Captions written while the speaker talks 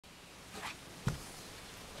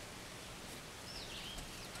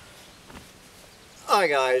Hi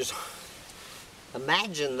guys,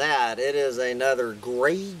 imagine that. It is another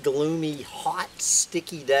gray, gloomy, hot,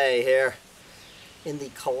 sticky day here in the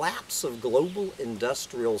collapse of global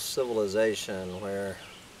industrial civilization, where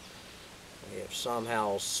we have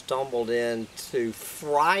somehow stumbled into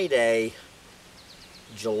Friday,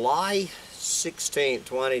 July 16th,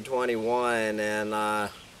 2021, and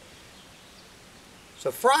so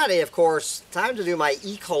Friday, of course, time to do my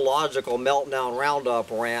Ecological Meltdown Roundup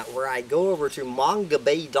Rant, where I go over to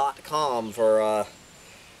mangabay.com for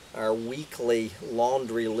our weekly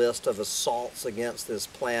laundry list of assaults against this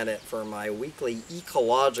planet for my weekly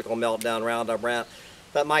Ecological Meltdown Roundup Rant.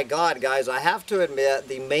 But my God, guys, I have to admit,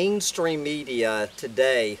 the mainstream media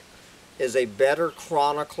today is a better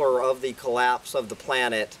chronicler of the collapse of the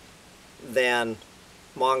planet than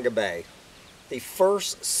Mangabay. The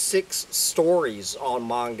first 6 stories on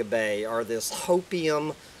Mangabay are this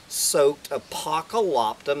hopium-soaked,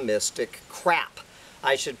 apocalyptic crap.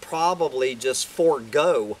 I should probably just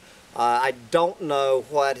forego. I don't know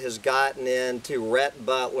what has gotten into Rhett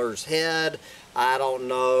Butler's head. I don't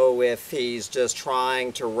know if he's just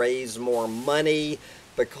trying to raise more money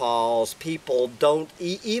because people don't,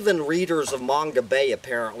 even readers of Mangabay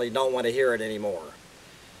apparently don't want to hear it anymore.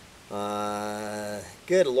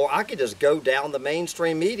 Good Lord, I could just go down the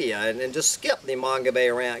mainstream media and just skip the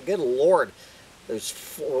Mangabay rant. Good Lord,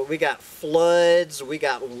 we got floods, we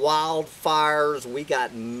got wildfires, we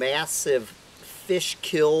got massive fish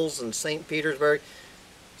kills in St. Petersburg.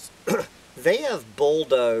 They have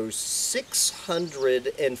bulldozed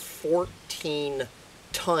 614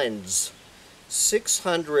 tons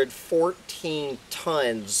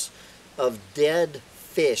of dead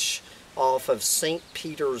fish off of St.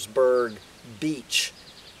 Petersburg Beach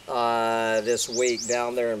this week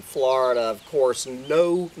down there in Florida. Of course,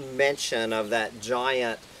 no mention of that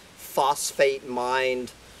giant phosphate mine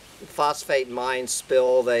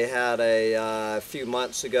spill they had a few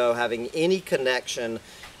months ago, having any connection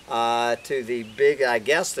to the big, I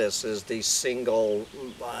guess this is the single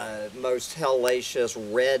most hellacious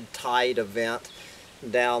red tide event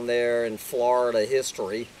down there in Florida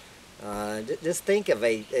history. Just think of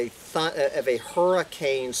a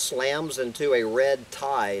hurricane slams into a red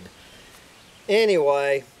tide.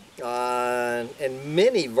 Anyway, and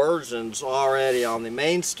many versions already on the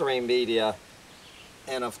mainstream media,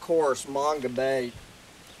 and of course Mangabay.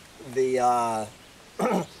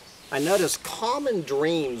 I noticed Common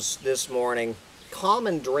Dreams this morning.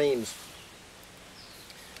 Common Dreams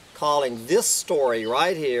calling this story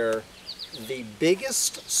right here the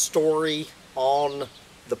biggest story on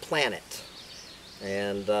the planet,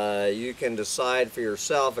 and you can decide for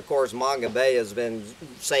yourself. Of course, Mangabay has been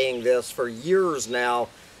saying this for years now,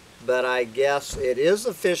 but I guess it is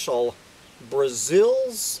official.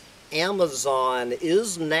 Brazil's Amazon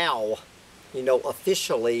is now,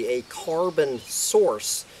 officially a carbon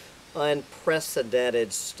source.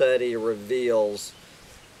 Unprecedented study reveals.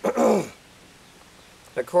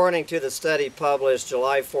 According to the study published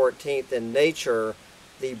July 14th in Nature,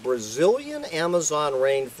 the Brazilian Amazon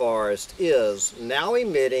rainforest is now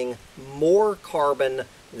emitting more carbon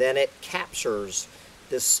than it captures.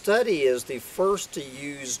 This study is the first to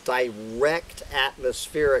use direct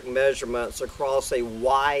atmospheric measurements across a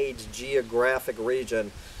wide geographic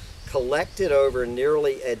region, collected over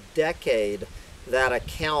nearly a decade, that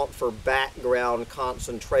account for background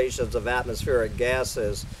concentrations of atmospheric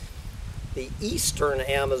gases. The eastern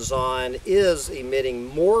Amazon is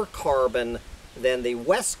emitting more carbon than the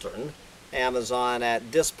western Amazon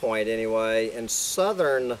at this point anyway, and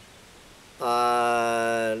southern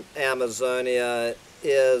Amazonia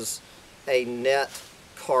is a net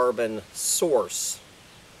carbon source.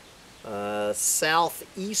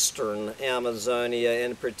 Southeastern Amazonia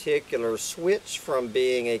in particular switched from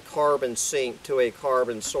being a carbon sink to a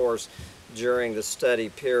carbon source during the study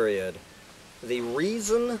period. The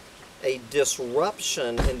reason: a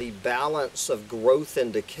disruption in the balance of growth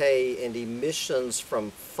and decay and emissions from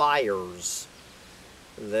fires.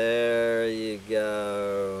 There you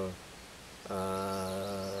go.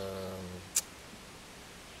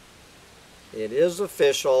 It is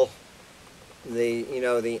official.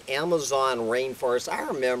 The Amazon rainforest. I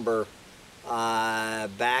remember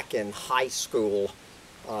back in high school,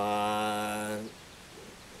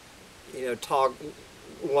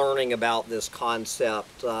 learning about this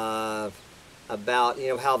concept about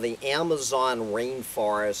how the Amazon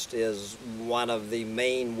rainforest is one of the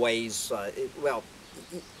main ways,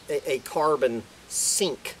 a carbon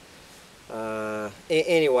sink.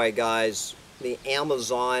 Anyway, guys, the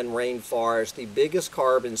Amazon rainforest, the biggest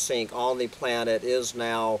carbon sink on the planet, is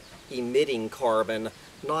now emitting carbon,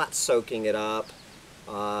 not soaking it up.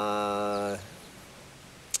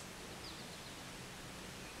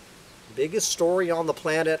 Biggest story on the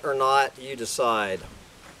planet or not, you decide.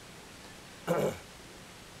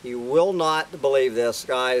 You will not believe this,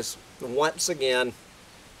 guys. Once again,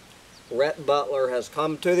 Rhett Butler has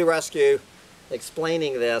come to the rescue,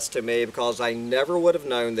 explaining this to me, because I never would have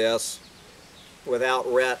known this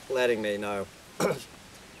without Rhett letting me know.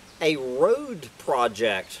 A road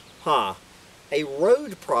project, a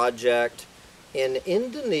road project in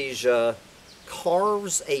Indonesia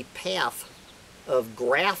carves a path of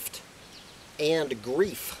graft and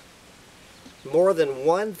grief. More than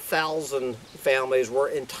 1,000 families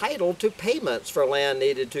were entitled to payments for land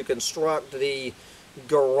needed to construct the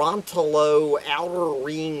Gorontalo Outer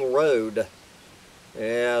Ring Road.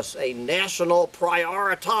 Yes, a national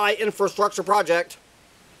priority infrastructure project.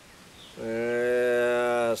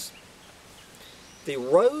 Yes. The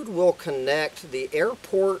road will connect the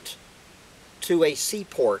airport to a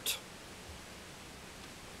seaport.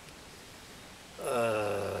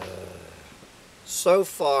 So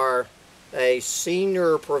far, a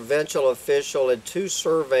senior provincial official and 2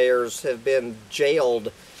 surveyors have been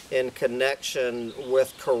jailed in connection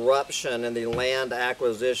with corruption in the land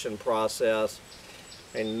acquisition process.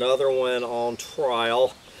 Another one on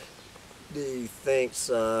trial. Do you think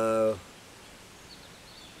so?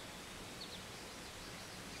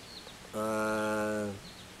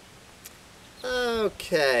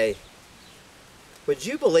 Okay. Would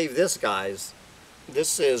you believe this, guys?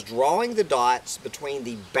 This is drawing the dots between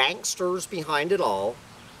the banksters behind it all,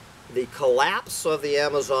 the collapse of the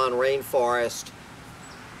Amazon rainforest,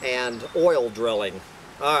 and oil drilling.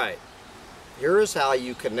 Alright, here is how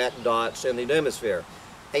you connect dots in the Doomosphere.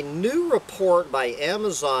 A new report by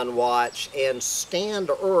Amazon Watch and Stand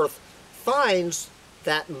Earth finds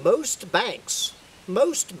that most banks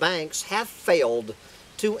have failed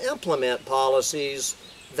to implement policies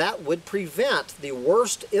that would prevent the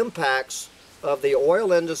worst impacts of the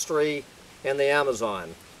oil industry and the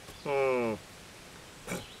Amazon. Of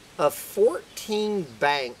 14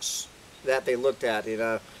 banks that they looked at,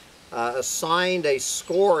 assigned a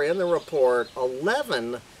score in the report,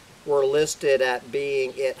 11 were listed at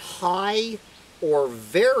being at high or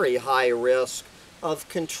very high risk of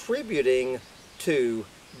contributing to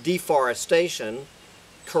deforestation,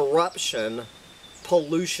 corruption,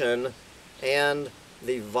 pollution, and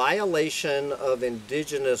the violation of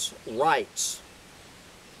indigenous rights.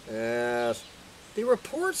 The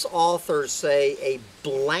report's authors say a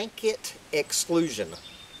blanket exclusion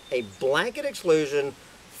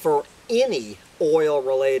for any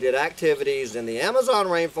oil-related activities in the Amazon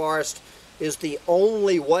rainforest is the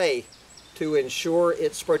only way to ensure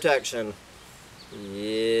its protection.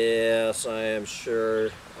 Yes, I am sure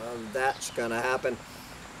that's going to happen.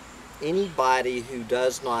 Anybody who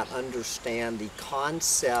does not understand the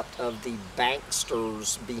concept of the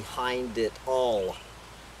banksters behind it all,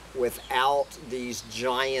 without these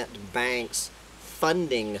giant banks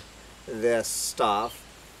funding this stuff,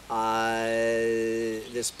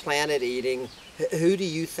 this planet eating, who do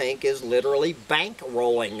you think is literally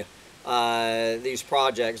bankrolling these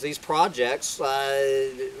projects? These projects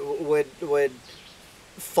would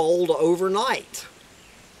fold overnight.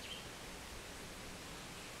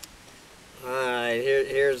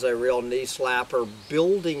 Here's a real knee slapper.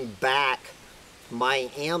 Building back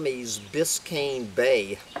Miami's Biscayne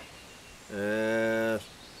Bay.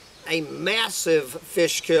 A massive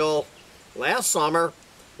fish kill last summer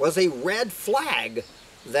was a red flag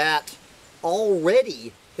that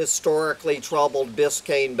already historically troubled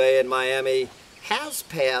Biscayne Bay in Miami has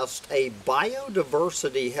passed a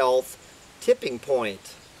biodiversity health tipping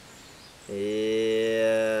point.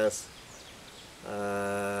 Yes.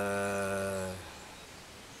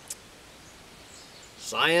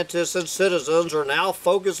 Scientists and citizens are now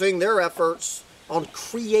focusing their efforts on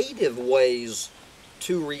creative ways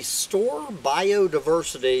to restore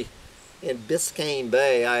biodiversity in Biscayne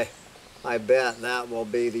Bay. I bet that will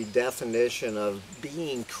be the definition of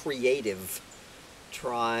being creative,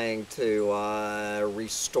 trying to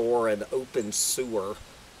restore an open sewer.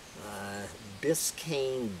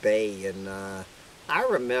 Biscayne Bay, and I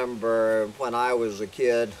remember when I was a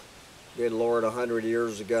kid, good Lord, 100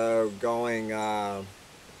 years ago, going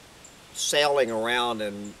sailing around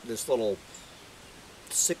in this little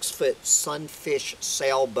 6-foot sunfish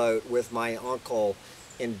sailboat with my uncle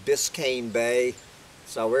in Biscayne Bay.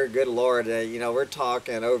 So we're, good Lord, we're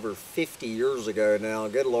talking over 50 years ago now.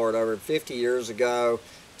 Good Lord, over 50 years ago,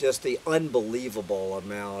 just the unbelievable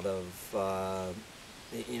amount of,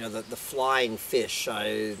 the flying fish.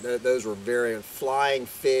 Those were very flying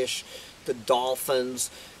fish, the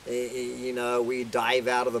dolphins. You know, we'd dive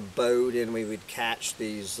out of the boat and we would catch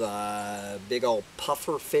these big old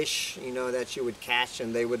puffer fish, you know, that you would catch,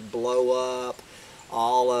 and they would blow up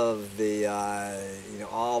all of the, you know,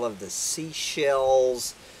 all of the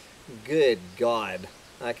seashells. Good God,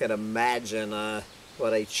 I could imagine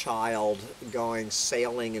what a child going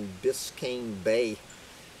sailing in Biscayne Bay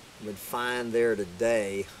would find there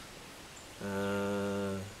today.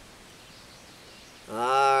 All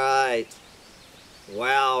right.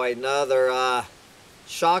 Wow, another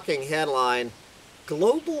shocking headline.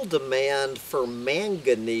 Global demand for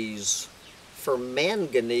manganese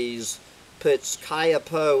puts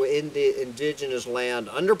Kayapo indigenous land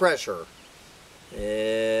under pressure.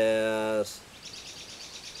 Yes.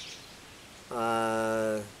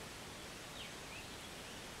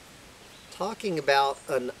 Talking about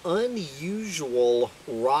an unusual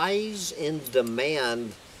rise in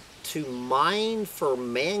demand to mine for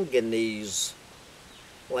manganese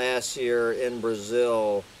last year in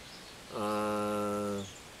Brazil.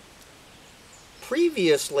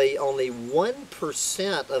 Previously, only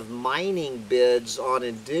 1% of mining bids on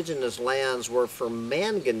indigenous lands were for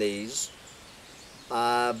manganese,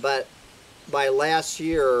 but by last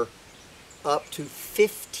year, up to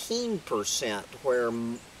 15%, where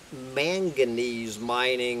manganese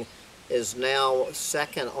mining is now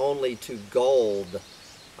second only to gold.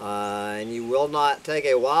 And you will not take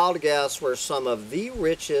a wild guess where some of the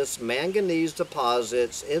richest manganese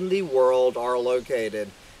deposits in the world are located.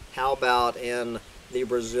 How about in the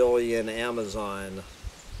Brazilian Amazon?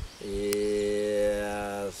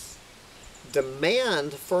 Yes.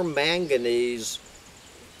 Demand for manganese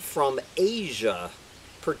from Asia,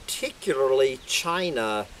 particularly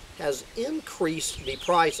China, has increased the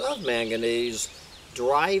price of manganese,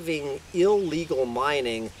 driving illegal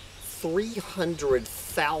mining.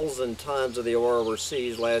 300,000 tons of the ore were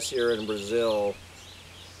seized last year in Brazil.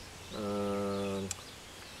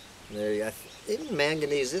 There you go. Isn't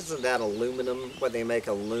manganese, isn't that aluminum? What they make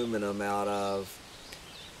aluminum out of?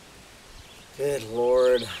 Good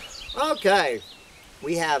Lord. Okay,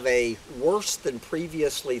 we have a worse than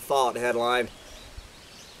previously thought headline.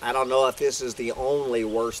 I don't know if this is the only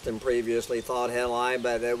worse than previously thought headline,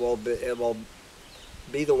 but it will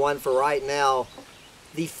be the one for right now.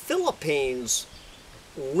 The Philippines'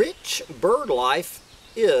 rich bird life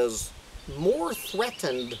is more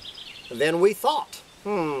threatened than we thought.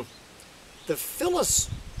 The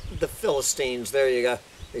Philistines, there you go,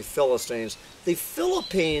 the Philistines. The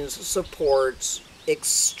Philippines supports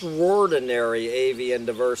extraordinary avian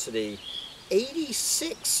diversity.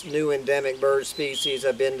 86 new endemic bird species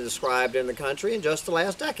have been described in the country in just the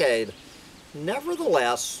last decade.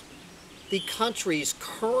 Nevertheless, the country's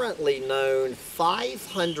currently known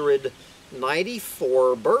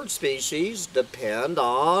 594 bird species depend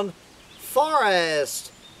on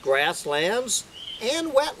forest, grasslands,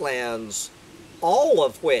 and wetlands, all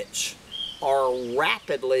of which are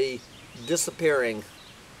rapidly disappearing.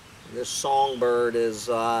 This songbird is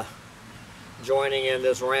joining in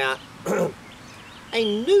this rant.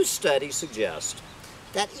 A new study suggests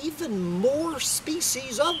that even more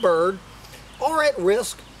species of bird are at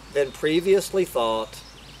risk than previously thought.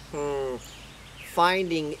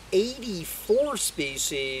 Finding 84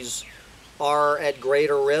 species are at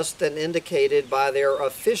greater risk than indicated by their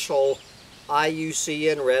official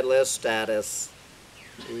IUCN Red List status.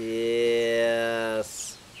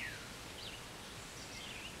 Yes.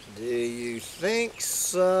 Do you think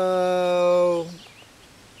so?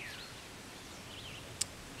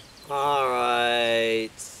 All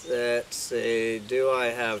right, let's see. Do I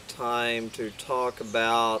have time to talk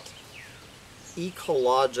about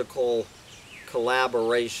ecological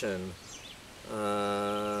collaboration?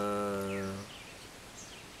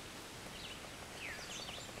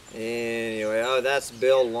 Anyway, oh, that's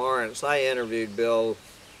Bill Lawrence. I interviewed Bill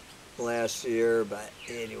last year, but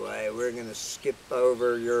anyway, we're going to skip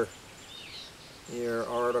over your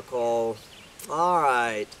article. All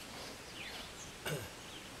right.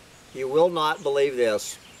 You will not believe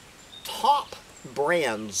this. Top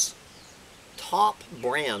brands.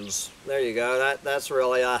 There you go. That's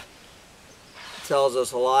really tells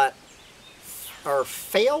us a lot. Are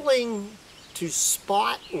failing to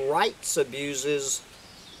spot rights abuses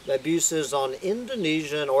on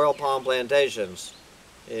Indonesian oil palm plantations.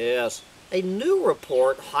 Yes. A new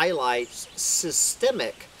report highlights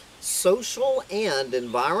systemic social and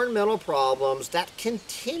environmental problems that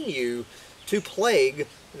continue to plague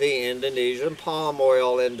the Indonesian palm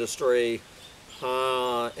oil industry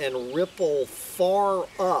and ripple far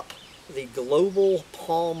up the global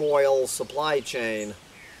palm oil supply chain.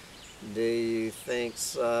 Do you think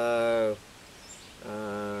so?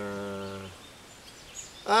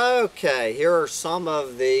 Okay, here are some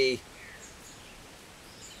of the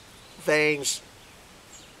things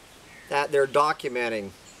that they're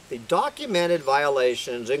documenting. The documented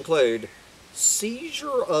violations include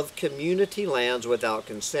seizure of community lands without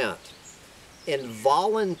consent,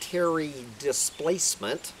 involuntary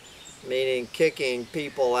displacement, meaning kicking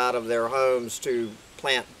people out of their homes to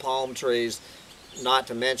plant palm trees, not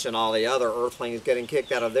to mention all the other earthlings getting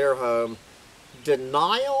kicked out of their home,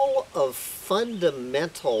 denial of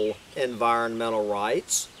fundamental environmental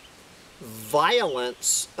rights,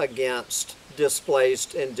 violence against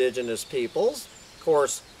displaced indigenous peoples, of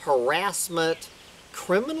course, harassment,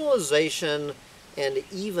 criminalization, and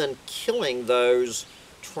even killing those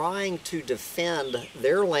trying to defend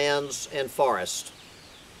their lands and forests.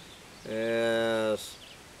 Yes.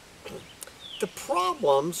 The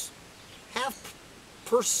problems have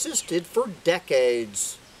persisted for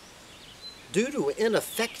decades due to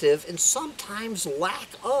ineffective and sometimes lack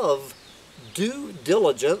of due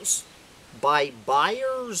diligence by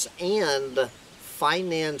buyers and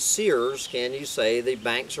financiers, can you say, the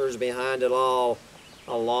banksters behind it all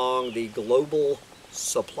along the global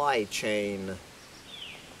supply chain.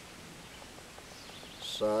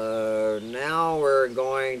 So now we're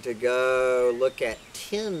going to go look at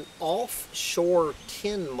offshore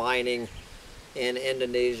tin mining in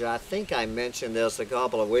Indonesia. I think I mentioned this a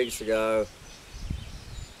couple of weeks ago.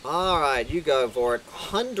 Alright, you go for it.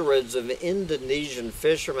 Hundreds of Indonesian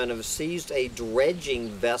fishermen have seized a dredging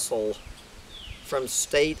vessel from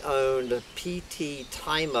state-owned PT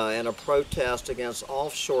Timah in a protest against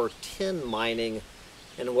offshore tin mining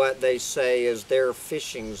in what they say is their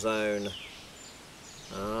fishing zone.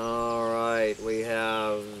 Alright, we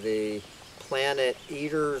have the planet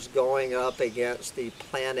eaters going up against the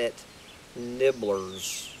planet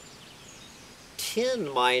nibblers. Tin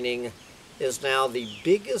mining is now the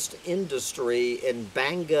biggest industry in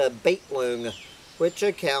Bangka Belitung, which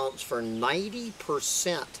accounts for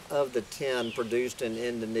 90% of the tin produced in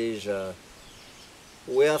Indonesia,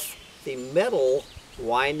 with the metal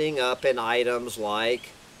winding up in items like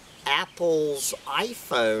Apple's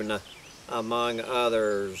iPhone, among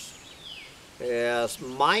others. Yes,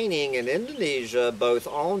 mining in Indonesia, both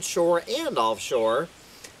onshore and offshore,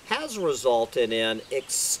 has resulted in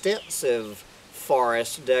extensive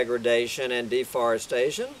forest degradation and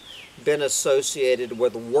deforestation, been associated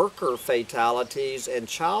with worker fatalities and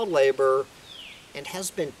child labor, and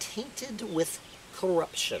has been tainted with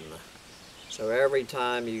corruption. So every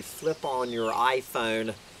time you flip on your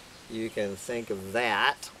iPhone, you can think of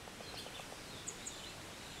that.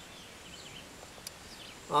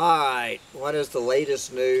 Alright, what is the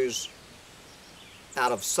latest news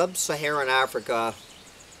out of sub-Saharan Africa?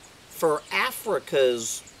 For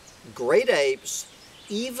Africa's great apes,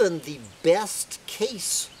 even the best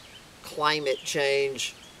case climate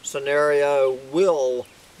change scenario will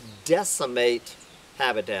decimate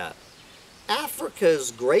habitat.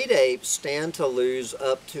 Africa's great apes stand to lose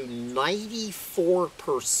up to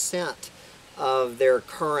 94% of their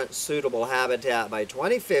current suitable habitat by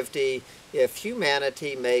 2050 if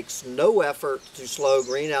humanity makes no effort to slow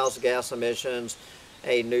greenhouse gas emissions,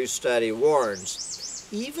 a new study warns.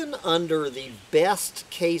 Even under the best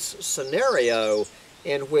case scenario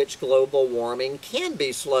in which global warming can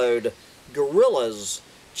be slowed, gorillas,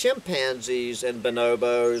 chimpanzees, and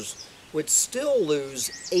bonobos would still lose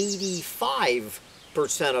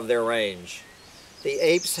 85% of their range. The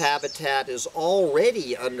ape's habitat is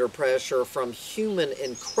already under pressure from human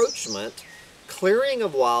encroachment, clearing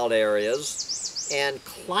of wild areas, and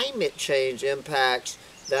climate change impacts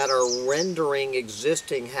that are rendering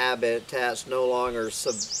existing habitats no longer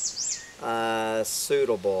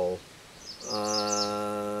suitable.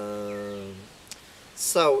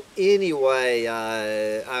 So anyway,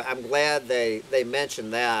 I'm glad they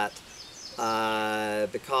mentioned that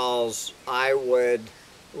because I would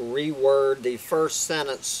reword the first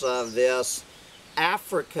sentence of this.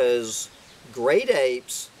 Africa's great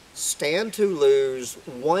apes stand to lose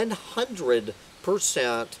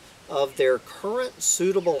 100% of their current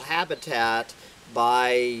suitable habitat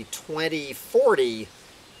by 2040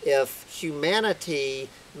 if humanity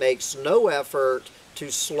makes no effort to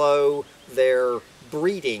slow their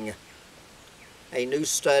breeding. A new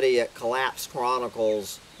study at Collapse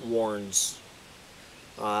Chronicles warns,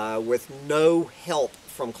 with no help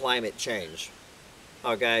from climate change.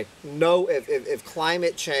 Okay, no, if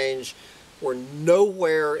climate change were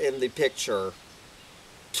nowhere in the picture,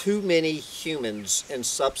 too many humans in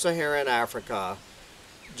sub-Saharan Africa,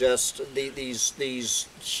 just these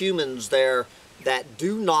humans there that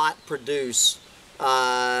do not produce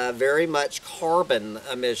very much carbon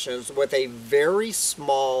emissions, with a very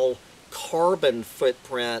small carbon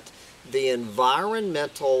footprint, the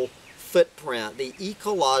environmental footprint, the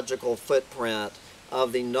ecological footprint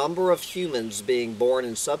of the number of humans being born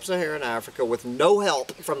in sub-Saharan Africa with no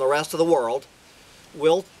help from the rest of the world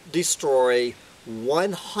will destroy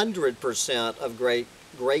 100% of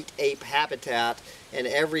great ape habitat, and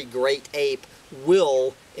every great ape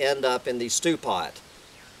will end up in the stew pot.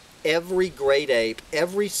 Every great ape,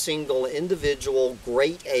 every single individual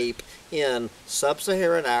great ape in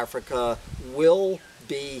sub-Saharan Africa will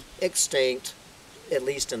be extinct, at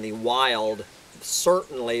least in the wild,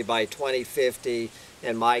 certainly by 2050,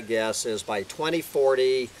 and my guess is by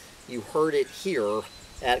 2040. You heard it here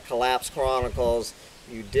at Collapse Chronicles.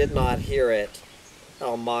 You did not hear it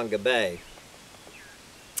on Manga Bay.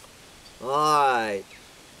 Alright,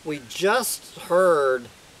 we just heard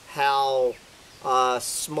how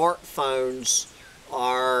smartphones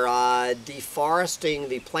are deforesting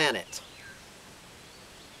the planet.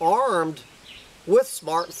 Armed with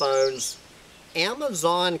smartphones,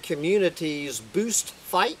 Amazon communities boost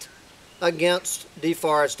fight against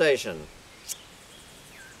deforestation.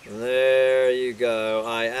 There you go.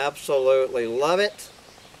 I absolutely love it.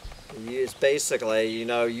 It's basically, you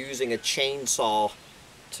know, using a chainsaw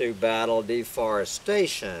to battle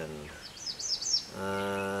deforestation.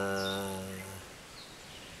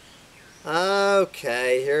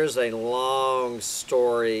 Okay, here's a long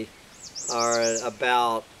story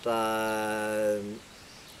about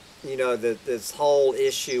you know, this whole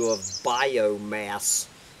issue of biomass,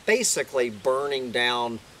 basically burning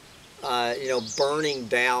down, you know, burning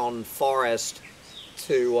down forest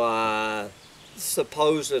to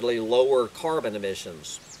supposedly lower carbon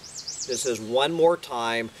emissions. This is one more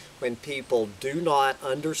time when people do not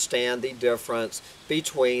understand the difference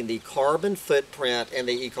between the carbon footprint and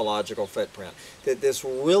the ecological footprint. That this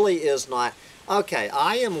really is not... Okay,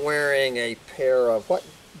 I am wearing a pair of... What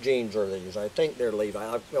jeans are these? I think they're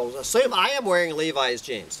Levi's. I'll assume I am wearing Levi's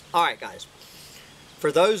jeans. Alright, guys.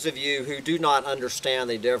 For those of you who do not understand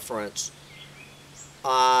the difference,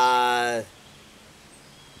 let's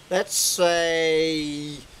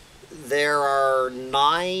say there are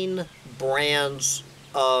 9 brands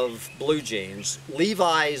of blue jeans,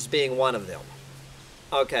 Levi's being one of them.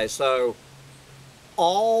 Okay, so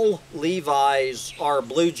all Levi's are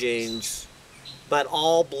blue jeans, but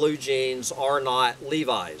all blue jeans are not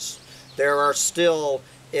Levi's. There are still,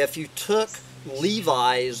 if you took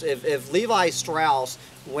Levi's, if Levi Strauss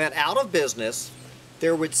went out of business,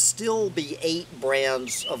 there would still be 8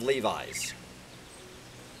 brands of Levi's.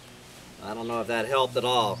 I don't know if that helped at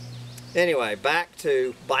all. Anyway, back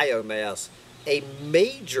to biomass. A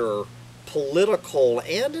major political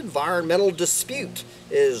and environmental dispute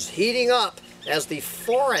is heating up as the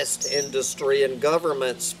forest industry and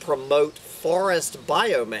governments promote forest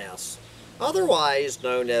biomass, otherwise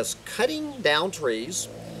known as cutting down trees,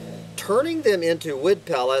 turning them into wood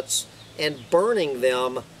pellets, and burning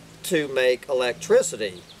them to make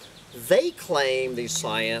electricity. They claim the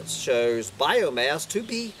science shows biomass to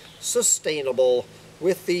be sustainable,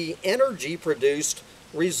 with the energy produced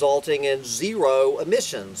resulting in 0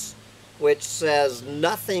 emissions, which says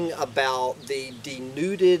nothing about the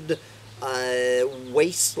denuded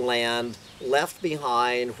wasteland left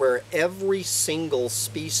behind where every single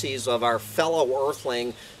species of our fellow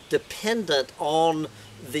earthling dependent on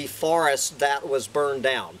the forest that was burned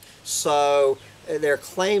down. So they're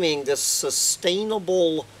claiming this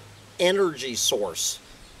sustainable energy source,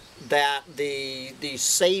 that the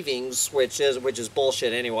savings, which is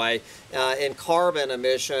bullshit anyway, in carbon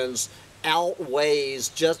emissions outweighs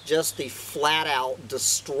just the flat out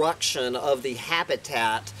destruction of the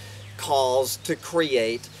habitat caused to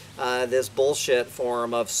create this bullshit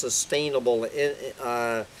form of sustainable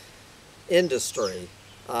industry.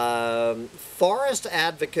 Forest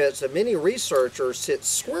advocates and many researchers sit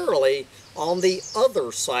squarely on the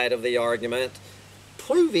other side of the argument,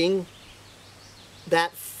 proving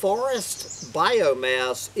that forest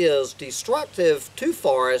biomass is destructive to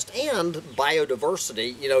forest, and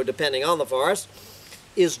biodiversity, you know, depending on the forest,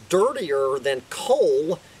 is dirtier than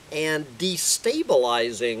coal and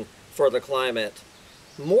destabilizing for the climate.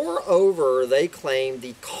 Moreover, they claim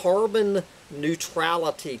the carbon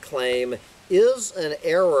neutrality claim is an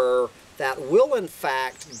error that will in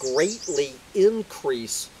fact greatly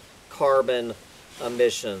increase carbon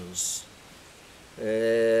emissions.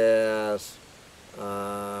 Yes.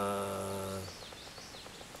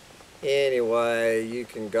 Anyway, you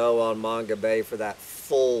can go on Manga Bay for that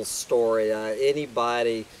full story.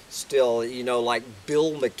 Anybody still, you know, like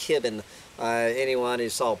Bill McKibben, anyone who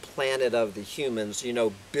saw Planet of the Humans, you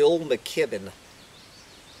know, Bill McKibben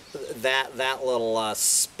that little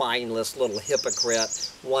spineless little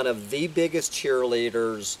hypocrite, one of the biggest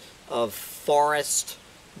cheerleaders of forest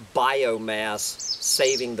biomass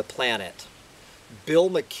saving the planet. Bill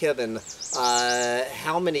McKibben,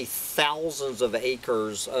 how many thousands of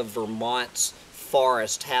acres of Vermont's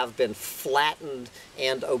forest have been flattened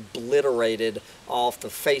and obliterated off the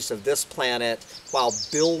face of this planet, while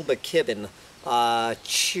Bill McKibben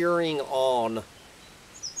cheering on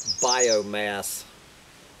biomass.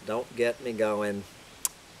 Don't get me going.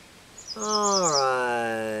 All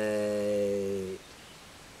right.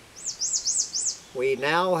 We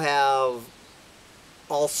now have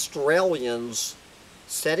Australians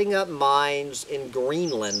setting up mines in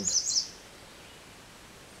Greenland.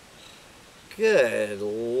 Good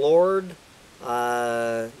Lord.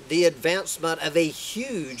 The advancement of a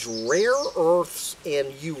huge rare earths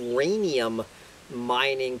and uranium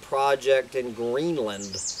mining project in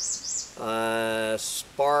Greenland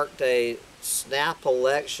sparked a snap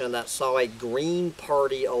election that saw a Green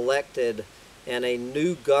Party elected and a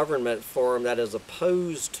new government formed that is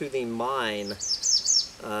opposed to the mine.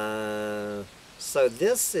 So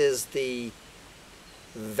this is the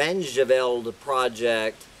Vengeveld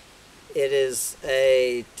project. It is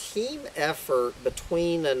a team effort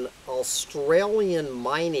between an Australian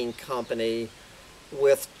mining company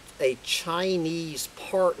with a Chinese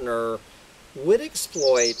partner, would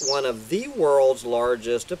exploit one of the world's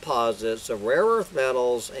largest deposits of rare earth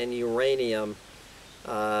metals and uranium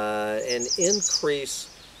and increase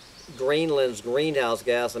Greenland's greenhouse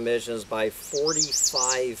gas emissions by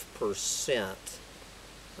 45%.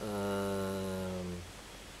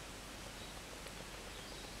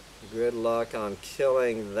 Good luck on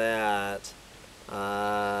killing that.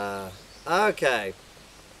 Okay.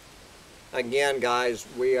 Again, guys,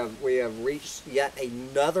 we have reached yet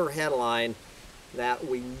another headline that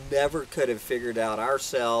we never could have figured out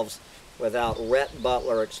ourselves without Rhett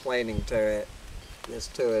Butler explaining this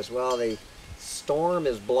to us. Well, the storm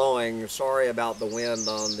is blowing. Sorry about the wind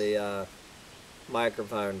on the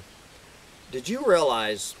microphone. Did you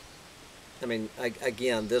realize, I mean,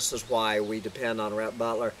 again, this is why we depend on Rhett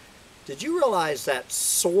Butler. Did you realize that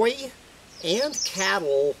soy and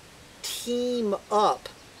cattle team up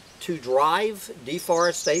to drive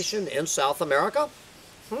deforestation in South America?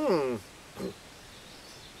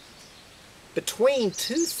 Between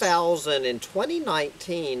 2000 and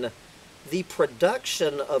 2019, the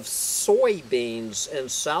production of soybeans in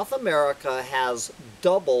South America has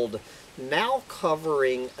doubled, now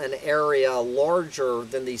covering an area larger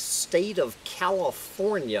than the state of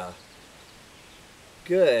California.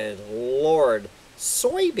 Good Lord.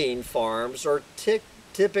 Soybean farms are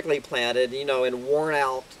typically planted, you know, in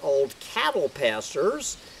worn-out old cattle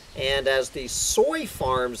pastures, and as the soy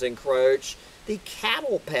farms encroach, the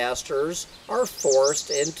cattle pastures are forced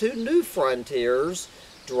into new frontiers,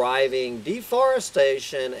 driving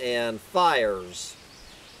deforestation and fires.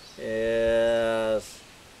 Yes.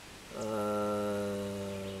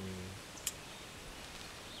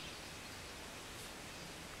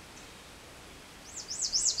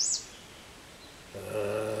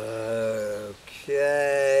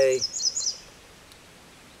 Okay.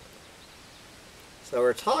 So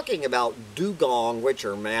we're talking about dugong, which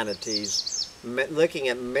are manatees. Looking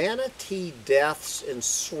at manatee deaths in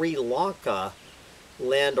Sri Lanka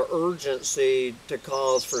lend urgency to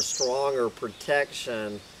calls for stronger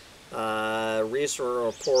protection. Recent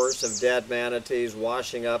reports of dead manatees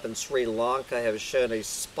washing up in Sri Lanka have shown a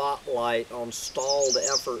spotlight on stalled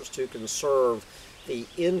efforts to conserve the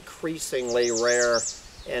increasingly rare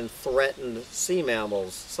and threatened sea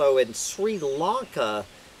mammals. So in Sri Lanka,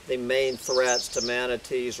 the main threats to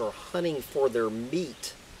manatees are hunting for their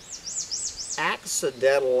meat,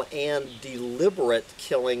 accidental and deliberate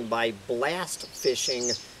killing by blast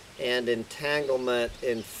fishing, and entanglement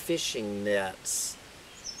in fishing nets.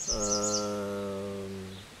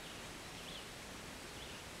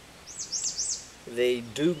 The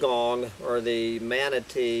dugong, or the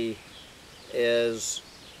manatee, is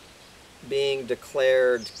being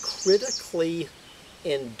declared critically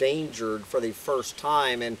endangered for the first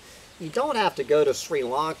time. And you don't have to go to Sri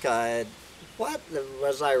Lanka. What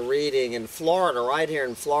was I reading? In Florida, right here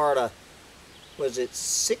in Florida, was it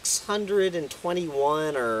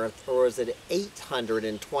 621 or was it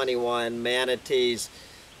 821 manatees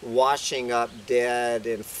washing up dead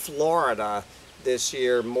in Florida this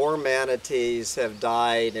year? More manatees have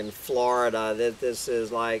died in Florida. This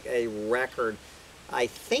is like a record. I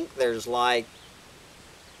think there's like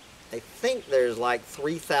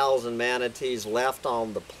 3,000 manatees left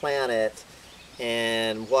on the planet,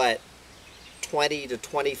 and what, 20 to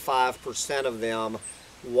 25% of them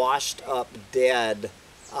washed up dead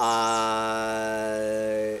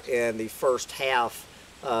in the first half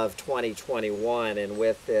of 2021, and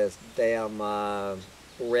with this damn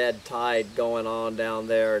red tide going on down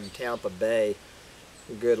there in Tampa Bay,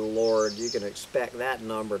 good Lord, you can expect that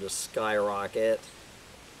number to skyrocket.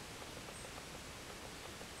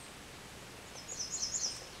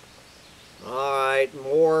 Alright,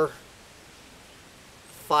 more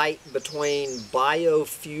fight between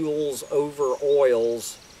biofuels over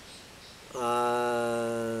oils.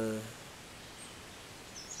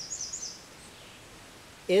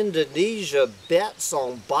 Indonesia bets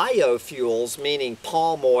on biofuels, meaning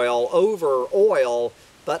palm oil, over oil,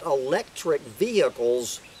 but electric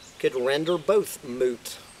vehicles could render both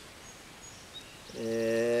moot.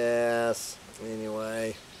 Yes,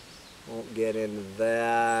 anyway, won't get into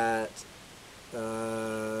that.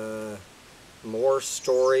 More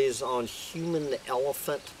stories on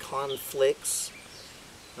human-elephant conflicts.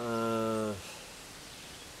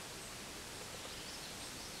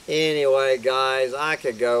 Anyway, guys, I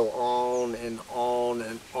could go on and on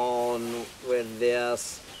and on with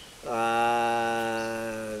this.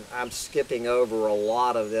 I'm skipping over a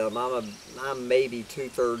lot of them. I'm maybe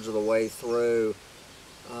 2/3 of the way through.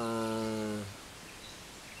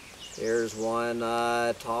 Here's one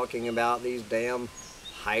talking about these damn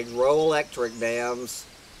hydroelectric dams.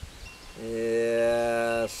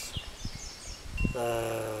 Yes.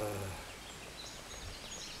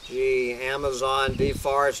 Gee, Amazon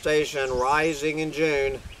deforestation rising in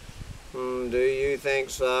June. Do you think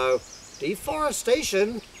so?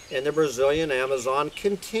 Deforestation in the Brazilian Amazon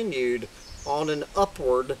continued on an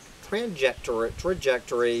upward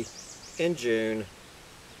trajectory in June.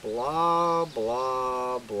 Blah,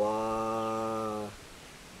 blah, blah.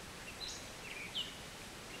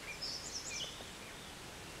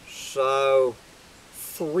 So,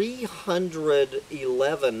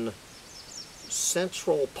 311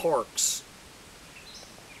 central parks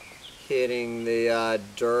hitting the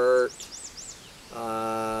dirt.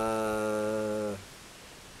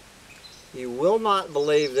 You will not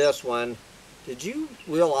believe this one. Did you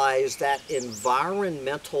realize that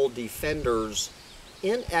environmental defenders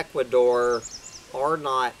in Ecuador are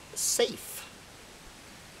not safe?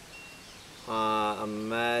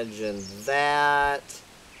 Imagine that.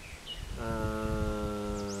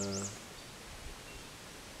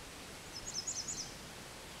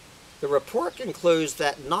 The report concludes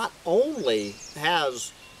that not only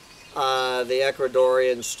has the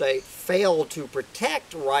Ecuadorian state failed to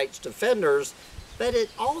protect rights defenders, but it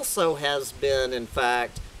also has been, in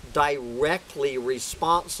fact, directly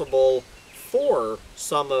responsible for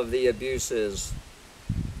some of the abuses.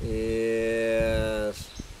 Yes.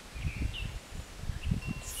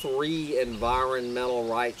 3 environmental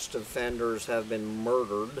rights defenders have been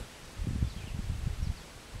murdered.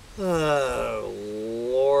 Oh,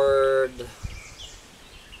 Lord.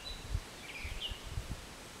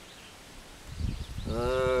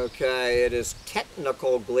 Okay, it is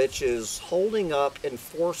technical glitches holding up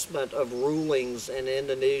enforcement of rulings in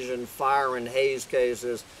Indonesian fire and haze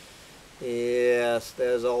cases. Yes,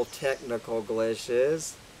 there's all technical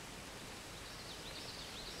glitches.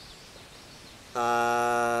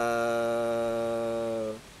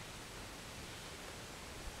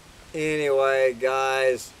 Anyway,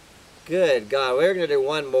 guys, good God, we're going to do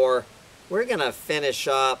one more. We're going to finish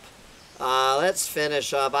up. Let's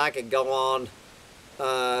finish up. I could go on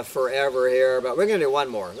forever here, but we're going to do one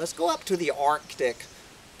more. Let's go up to the Arctic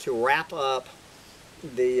to wrap up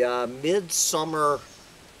the midsummer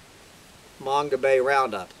Manga Bay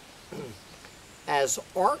Roundup. As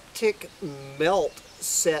Arctic melt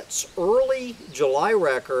sets early July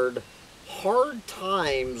record, hard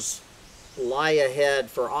times lie ahead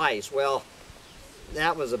for ice. Well,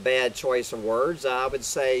 that was a bad choice of words. I would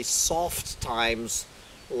say soft times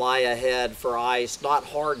lie ahead for ice, not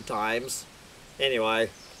hard times. Anyway,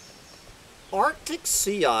 Arctic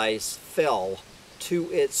sea ice fell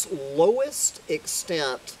to its lowest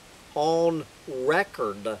extent on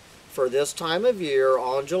record for this time of year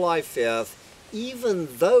on July 5th, even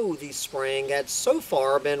though the spring had so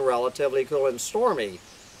far been relatively cool and stormy.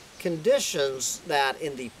 Conditions that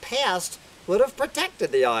in the past would have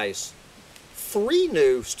protected the ice. 3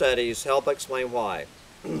 new studies help explain why.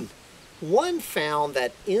 One found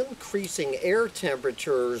that increasing air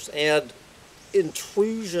temperatures and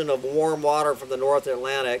intrusion of warm water from the North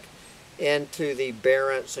Atlantic into the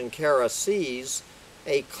Barents and Kara Seas,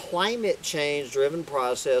 a climate change driven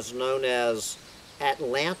process known as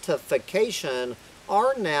Atlantification,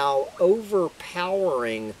 are now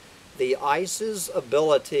overpowering the ice's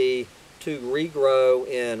ability to regrow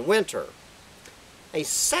in winter. A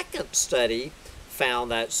second study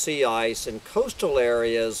found that sea ice in coastal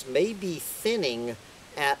areas may be thinning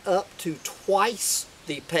at up to twice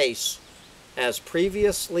the pace as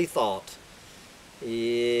previously thought.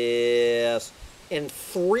 Yes. In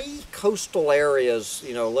 3 coastal areas,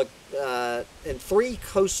 you know, look, in 3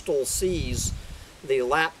 coastal seas, the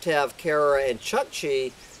Laptev, Kara, and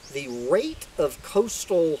Chukchi, the rate of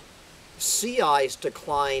coastal sea ice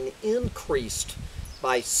decline increased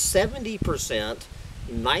by 70%,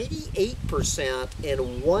 98%,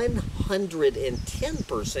 and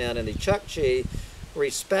 110% in the Chukchi,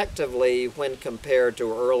 respectively, when compared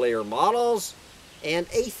to earlier models. And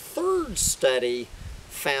a third study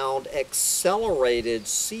found accelerated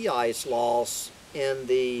sea ice loss in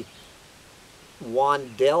the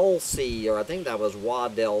Wandel Sea, or I think that was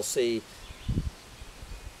Waddell Sea,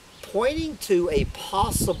 pointing to a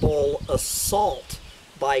possible assault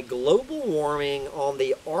by global warming on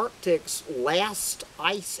the Arctic's last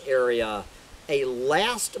ice area, a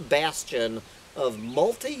last bastion of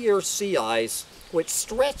multi-year sea ice which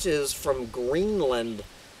stretches from Greenland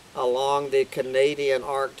along the Canadian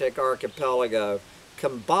Arctic archipelago.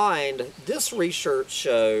 Combined, this research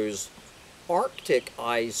shows Arctic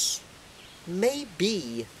ice may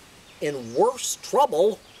be in worse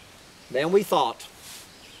trouble than we thought.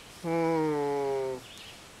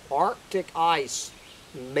 Arctic ice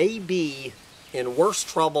may be in worse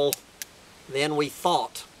trouble than we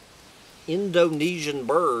thought. Indonesian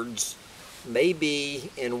birds may be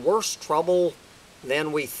in worse trouble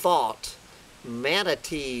than we thought.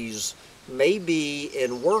 Manatees may be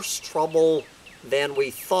in worse trouble than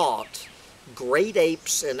we thought. Great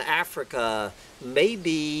apes in Africa may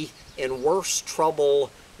be in worse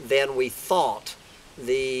trouble than we thought.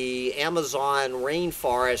 The Amazon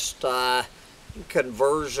rainforest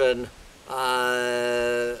conversion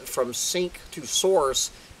from sink to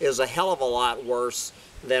source is a hell of a lot worse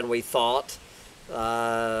than we thought.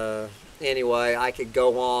 Anyway, I could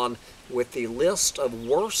go on with the list of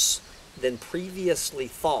worse than previously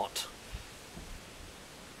thought.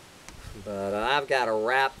 But I've got to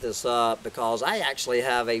wrap this up because I actually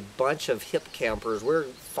have a bunch of hip campers. We're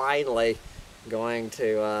finally going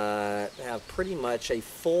to have pretty much a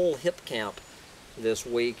full hip camp this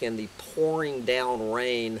week in the pouring down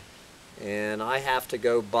rain. And I have to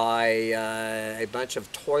go buy a bunch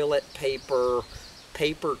of toilet paper,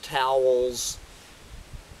 paper towels,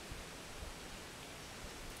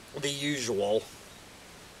 the usual.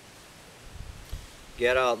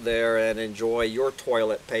 Get out there and enjoy your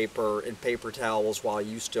toilet paper and paper towels while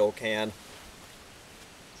you still can.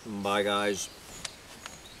 Bye, guys.